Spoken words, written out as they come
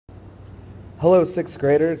Hello 6th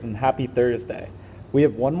graders and happy Thursday. We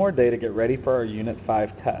have one more day to get ready for our Unit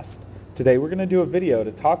 5 test. Today we're going to do a video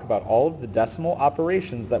to talk about all of the decimal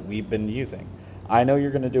operations that we've been using. I know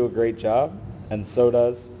you're going to do a great job, and so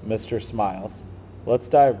does Mr. Smiles. Let's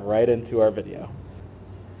dive right into our video.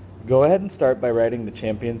 Go ahead and start by writing the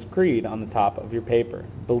Champion's Creed on the top of your paper.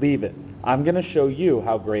 Believe it, I'm going to show you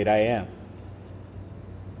how great I am.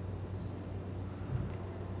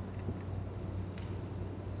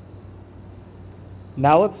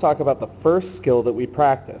 Now let's talk about the first skill that we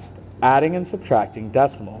practiced, adding and subtracting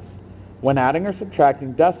decimals. When adding or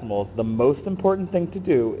subtracting decimals, the most important thing to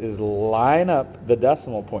do is line up the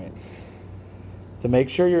decimal points to make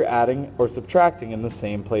sure you're adding or subtracting in the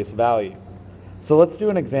same place value. So let's do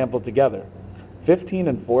an example together. 15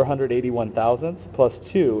 and 481 thousandths plus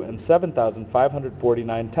 2 and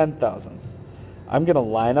 7,549 10,000ths. I'm going to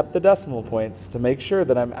line up the decimal points to make sure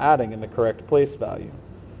that I'm adding in the correct place value.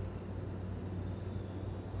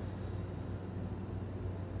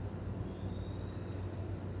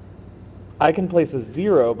 I can place a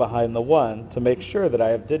 0 behind the 1 to make sure that I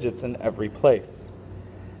have digits in every place.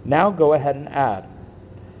 Now go ahead and add.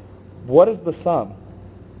 What is the sum?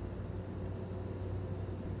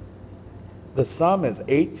 The sum is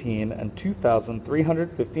 18 and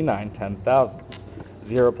 2,359 10,000ths.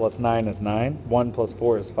 0 plus 9 is 9, 1 plus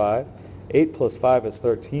 4 is 5, 8 plus 5 is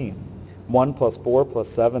 13, 1 plus 4 plus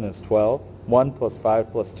 7 is 12, 1 plus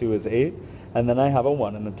 5 plus 2 is 8, and then I have a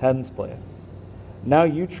 1 in the tens place. Now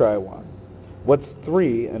you try one. What's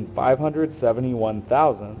 3 and 571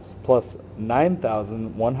 thousandths plus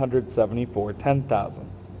 9,174 10,000ths?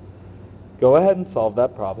 Go ahead and solve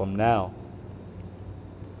that problem now.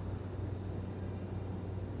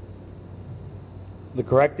 The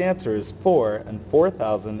correct answer is 4 and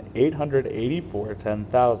 4,884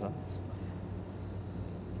 10,000ths.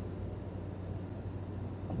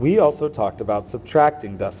 We also talked about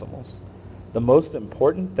subtracting decimals. The most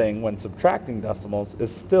important thing when subtracting decimals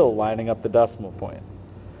is still lining up the decimal point.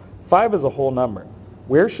 5 is a whole number.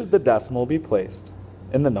 Where should the decimal be placed?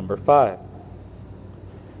 In the number 5.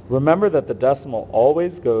 Remember that the decimal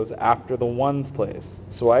always goes after the ones place,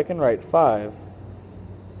 so I can write 5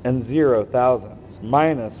 and 0 thousandths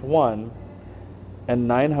minus 1 and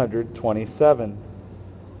 927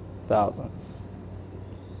 thousandths.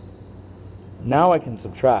 Now I can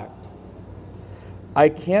subtract. I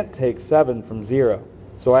can't take 7 from 0,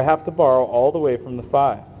 so I have to borrow all the way from the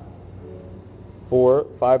 5.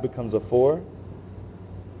 5 becomes a 4.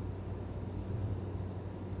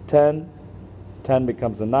 10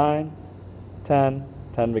 becomes a 9. 10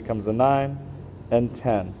 becomes a 9, and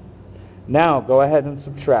 10. Now go ahead and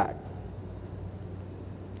subtract.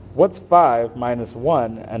 What's 5 minus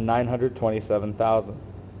 1 and 927 thousandths?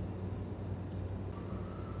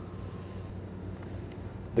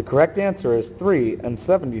 The correct answer is 3 and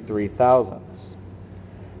 73 thousandths.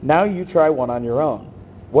 Now you try one on your own.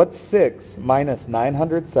 What's 6 minus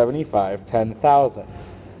 975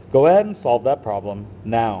 10,000ths? Go ahead and solve that problem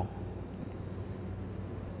now.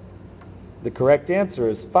 The correct answer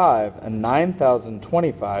is 5 and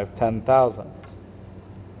 9,025 10,000ths.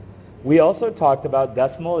 We also talked about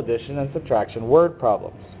decimal addition and subtraction word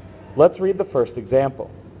problems. Let's read the first example.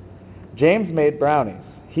 James made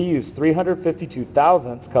brownies. He used 352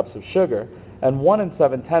 thousandths cups of sugar and 1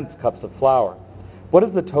 7/10 cups of flour. What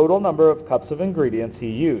is the total number of cups of ingredients he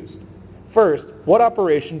used? First, what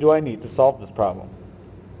operation do I need to solve this problem?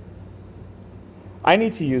 I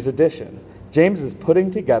need to use addition. James is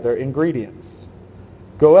putting together ingredients.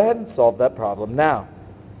 Go ahead and solve that problem now.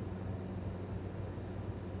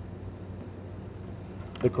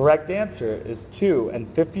 The correct answer is 2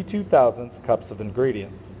 and 52 thousandths cups of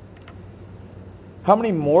ingredients. How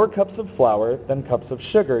many more cups of flour than cups of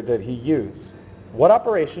sugar did he use? What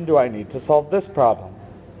operation do I need to solve this problem?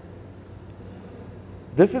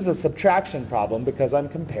 This is a subtraction problem because I'm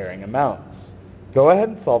comparing amounts. Go ahead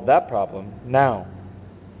and solve that problem now.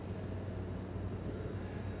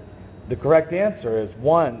 The correct answer is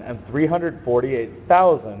 1 and 348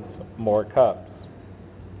 thousandths more cups.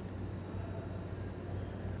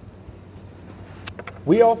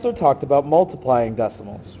 We also talked about multiplying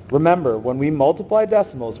decimals. Remember, when we multiply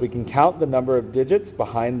decimals, we can count the number of digits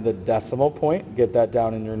behind the decimal point. Get that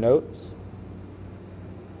down in your notes.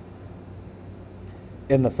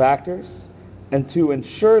 In the factors. And to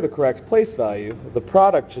ensure the correct place value, the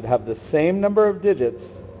product should have the same number of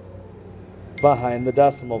digits behind the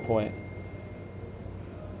decimal point.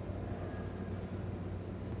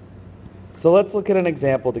 So let's look at an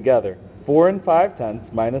example together. 4 and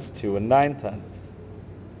 5/10 minus 2 and 9/10.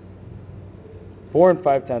 4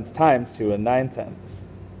 5/10 times 2 9/10.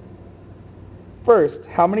 First,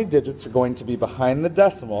 how many digits are going to be behind the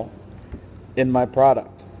decimal in my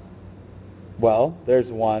product? Well,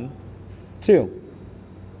 there's 1, 2.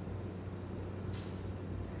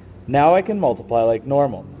 Now I can multiply like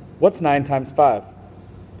normal. What's 9 times 5?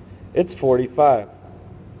 It's 45.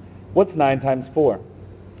 What's 9 times 4?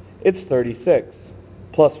 It's 36.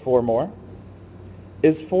 Plus 4 more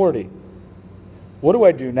is 40. What do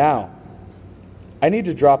I do now? I need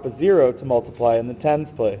to drop a 0 to multiply in the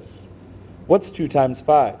tens place. What's 2 times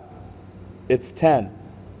 5? It's 10.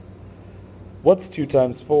 What's 2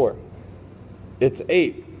 times 4? It's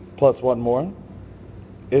 8. Plus 1 more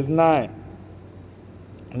is 9.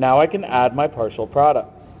 Now I can add my partial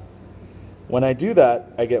products. When I do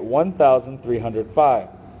that, I get 1,305.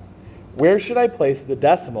 Where should I place the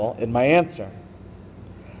decimal in my answer?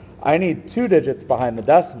 I need 2 digits behind the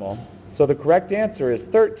decimal, so the correct answer is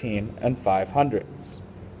 13 5/100.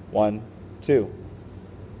 1, 2.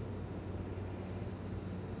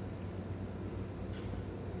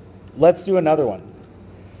 Let's do another one.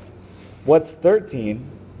 What's 13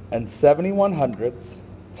 71/100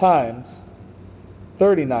 times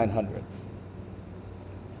 39/100?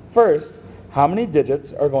 First, how many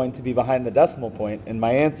digits are going to be behind the decimal point in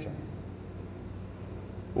my answer?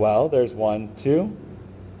 Well, there's 1, 2,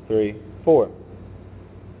 3, 4.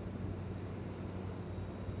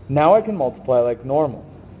 Now I can multiply like normal.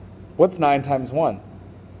 What's 9 times 1?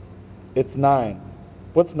 It's 9.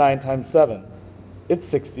 What's 9 times 7? It's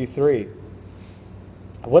 63.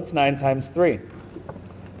 What's 9 times 3?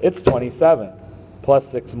 It's 27. Plus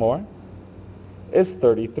 6 more is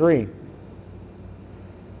 33.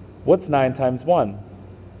 What's 9 times 1?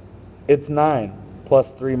 It's 9.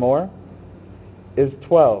 Plus 3 more is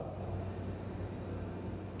 12.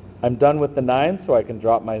 I'm done with the 9, so I can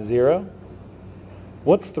drop my 0.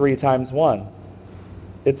 What's 3 times 1?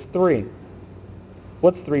 It's 3.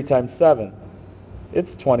 What's 3 times 7?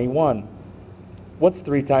 It's 21. What's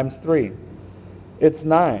 3 times 3? It's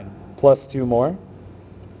 9. Plus 2 more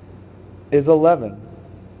is 11.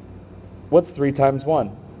 What's 3 times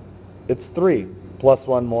 1? It's 3. Plus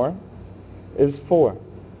 1 more is 4.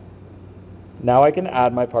 Now I can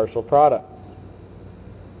add my partial products.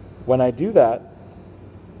 When I do that,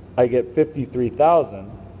 I get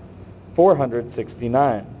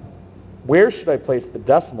 53,469. Where should I place the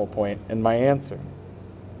decimal point in my answer?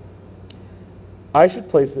 I should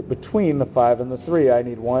place it between the 5 and the 3. I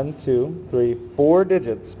need 1, 2, 3, 4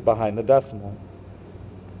 digits behind the decimal.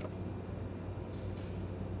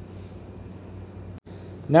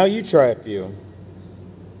 Now you try a few.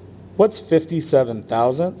 What's 57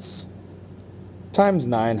 thousandths times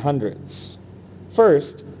 9 hundredths?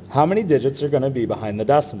 First, how many digits are going to be behind the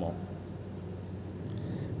decimal?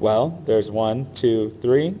 Well, there's 1, 2,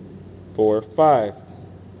 3, 4, 5.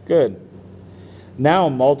 Good. Now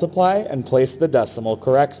multiply and place the decimal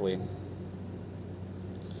correctly.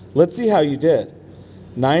 Let's see how you did.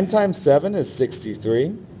 9 times 7 is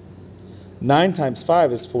 63. 9 times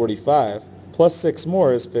 5 is 45. Plus 6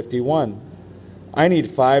 more is 51. I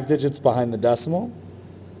need 5 digits behind the decimal,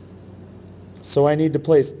 so I need to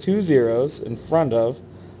place 2 zeros in front of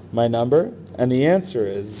my number, and the answer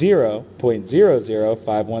is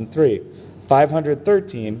 0.00513,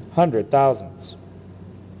 513 hundred thousandths.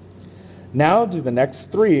 Now do the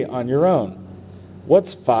next 3 on your own.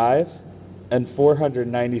 What's 5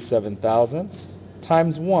 497 thousandths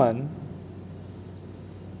times 1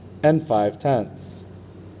 5 tenths?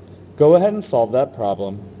 Go ahead and solve that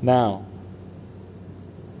problem now.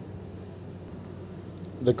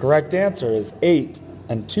 The correct answer is 8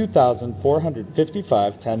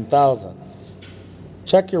 2,455 ten-thousandths.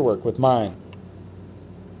 Check your work with mine.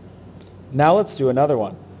 Now let's do another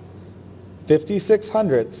one. 56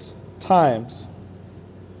 hundredths times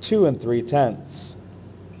 2 3 tenths.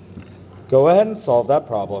 Go ahead and solve that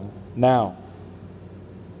problem now.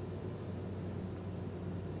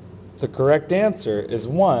 The correct answer is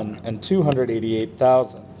 1 288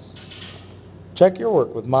 thousandths. Check your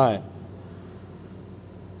work with mine.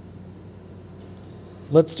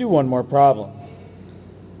 Let's do one more problem.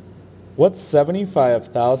 What's 75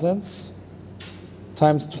 thousandths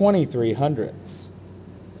times 23 hundredths?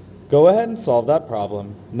 Go ahead and solve that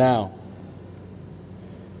problem now.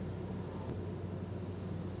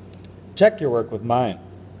 Check your work with mine.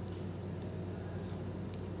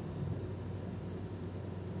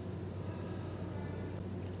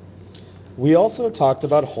 We also talked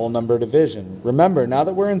about whole number division. Remember, now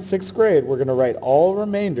that we're in 6th grade, we're going to write all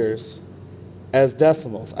remainders as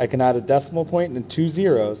decimals. I can add a decimal point and 2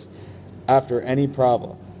 zeros after any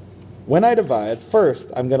problem. When I divide,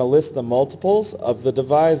 first I'm going to list the multiples of the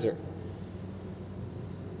divisor.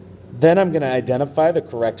 Then I'm going to identify the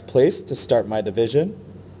correct place to start my division.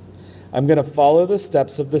 I'm going to follow the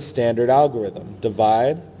steps of the standard algorithm.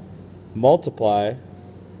 Divide, multiply,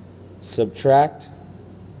 subtract,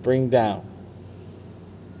 bring down.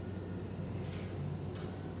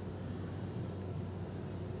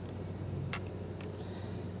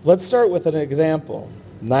 Let's start with an example.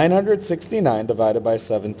 969 divided by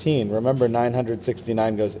 17. Remember,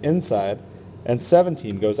 969 goes inside and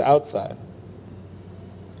 17 goes outside.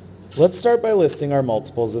 Let's start by listing our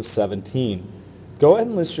multiples of 17. Go ahead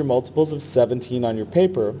and list your multiples of 17 on your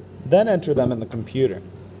paper, then enter them in the computer.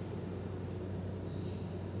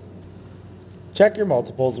 Check your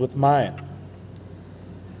multiples with mine.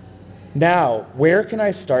 Now, where can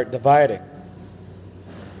I start dividing?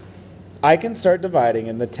 I can start dividing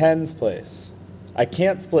in the tens place. I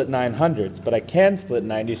can't split 900s, but I can split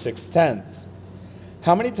 96 tens.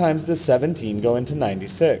 How many times does 17 go into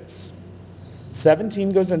 96?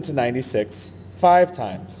 17 goes into 96 5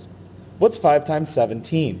 times. What's 5 times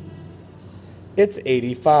 17? It's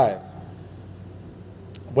 85.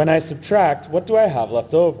 When I subtract, what do I have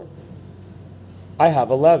left over? I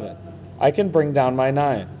have 11. I can bring down my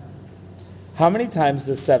 9. How many times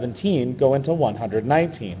does 17 go into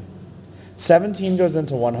 119? 17 goes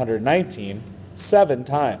into 119 7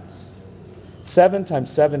 times. 7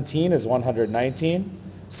 times 17 is 119,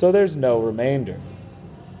 so there's no remainder.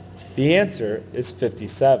 The answer is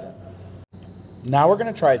 57. Now we're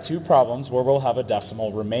going to try two problems where we'll have a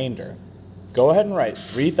decimal remainder. Go ahead and write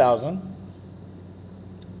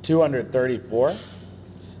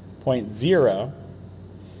 3,234.0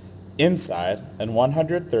 inside and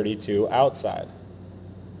 132 outside.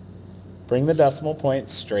 Bring the decimal point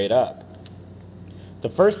straight up. The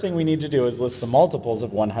first thing we need to do is list the multiples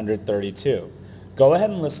of 132. Go ahead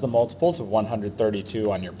and list the multiples of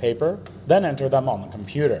 132 on your paper, then enter them on the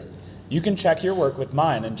computer. You can check your work with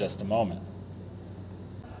mine in just a moment.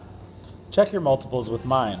 Check your multiples with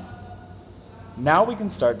mine. Now we can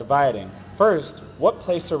start dividing. First, what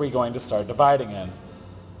place are we going to start dividing in?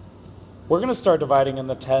 We're going to start dividing in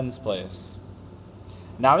the tens place.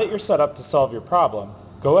 Now that you're set up to solve your problem,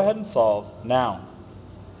 go ahead and solve now.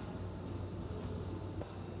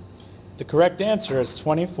 The correct answer is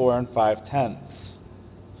 24 and 5/10.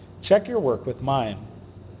 Check your work with mine.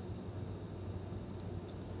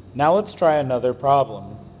 Now let's try another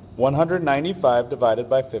problem. 195 divided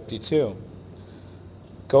by 52.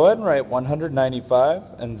 Go ahead and write 195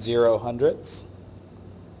 and 0 hundredths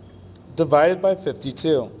divided by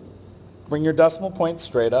 52. Bring your decimal point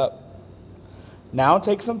straight up. Now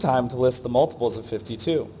take some time to list the multiples of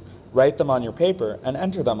 52. Write them on your paper and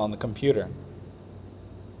enter them on the computer.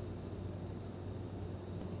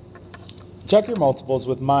 Check your multiples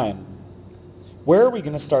with mine. Where are we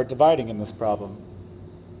going to start dividing in this problem?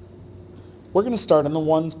 We're going to start in the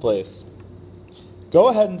ones place. Go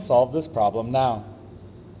ahead and solve this problem now.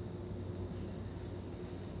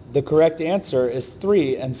 The correct answer is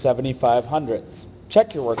 3 and 75 hundredths.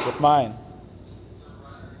 Check your work with mine.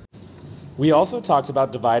 We also talked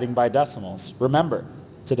about dividing by decimals. Remember,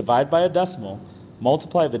 to divide by a decimal,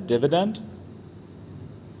 multiply the dividend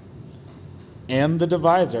and the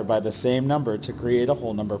divisor by the same number to create a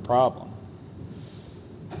whole number problem.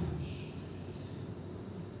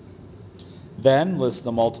 Then list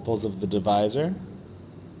the multiples of the divisor,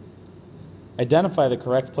 identify the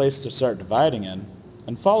correct place to start dividing in,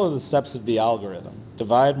 and follow the steps of the algorithm.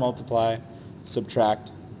 Divide, multiply,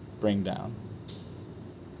 subtract, bring down.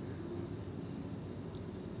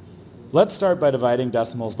 Let's start by dividing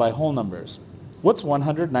decimals by whole numbers. What's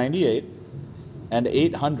 198 and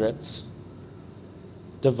 8 hundredths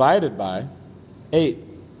divided by 8?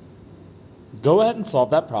 Go ahead and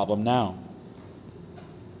solve that problem now.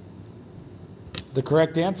 The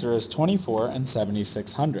correct answer is 24 and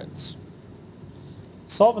 76 hundredths.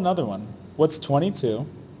 Solve another one. What's 22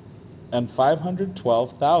 and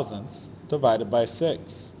 512 thousandths divided by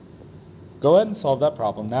 6? Go ahead and solve that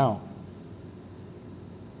problem now.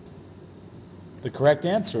 The correct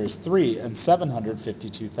answer is 3 and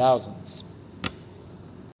 752 thousandths.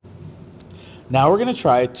 Now we're going to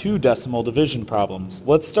try two decimal division problems.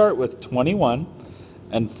 Let's start with 21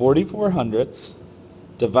 and 44 hundredths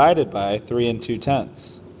divided by 3 and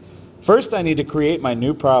 2/10. First, I need to create my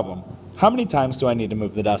new problem. How many times do I need to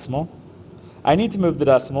move the decimal? I need to move the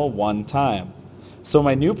decimal one time. So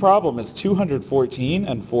my new problem is 214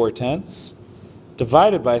 and 4/10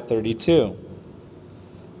 divided by 32.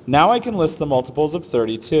 Now I can list the multiples of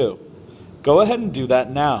 32. Go ahead and do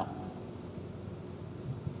that now.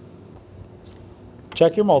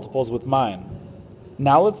 Check your multiples with mine.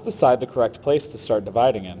 Now let's decide the correct place to start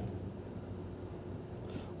dividing in.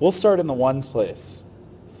 We'll start in the ones place.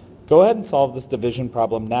 Go ahead and solve this division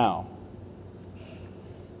problem now.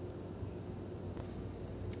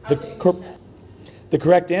 The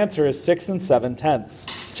correct answer is 6 7/10.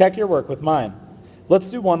 Check your work with mine. Let's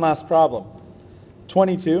do one last problem.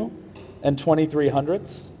 22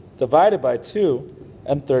 23/100 divided by 2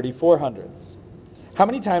 34/100. How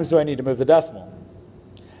many times do I need to move the decimal?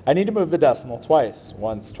 I need to move the decimal twice.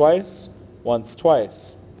 Once, twice, once,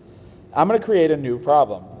 twice. I'm going to create a new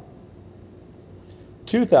problem.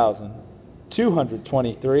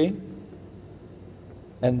 2,223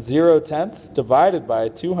 and 0/10 divided by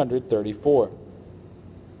 234.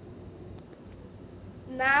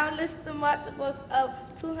 Now list the multiples of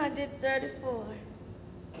 234.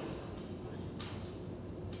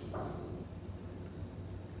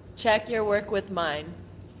 Check your work with mine.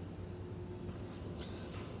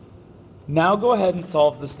 Now go ahead and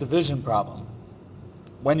solve this division problem.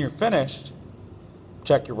 When you're finished,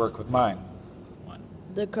 check your work with mine.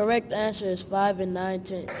 The correct answer is 5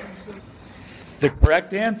 9/10. The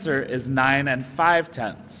correct answer is 9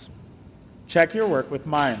 5/10. Check your work with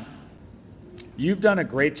mine. You've done a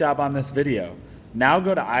great job on this video. Now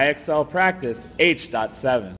go to IXL Practice H.7.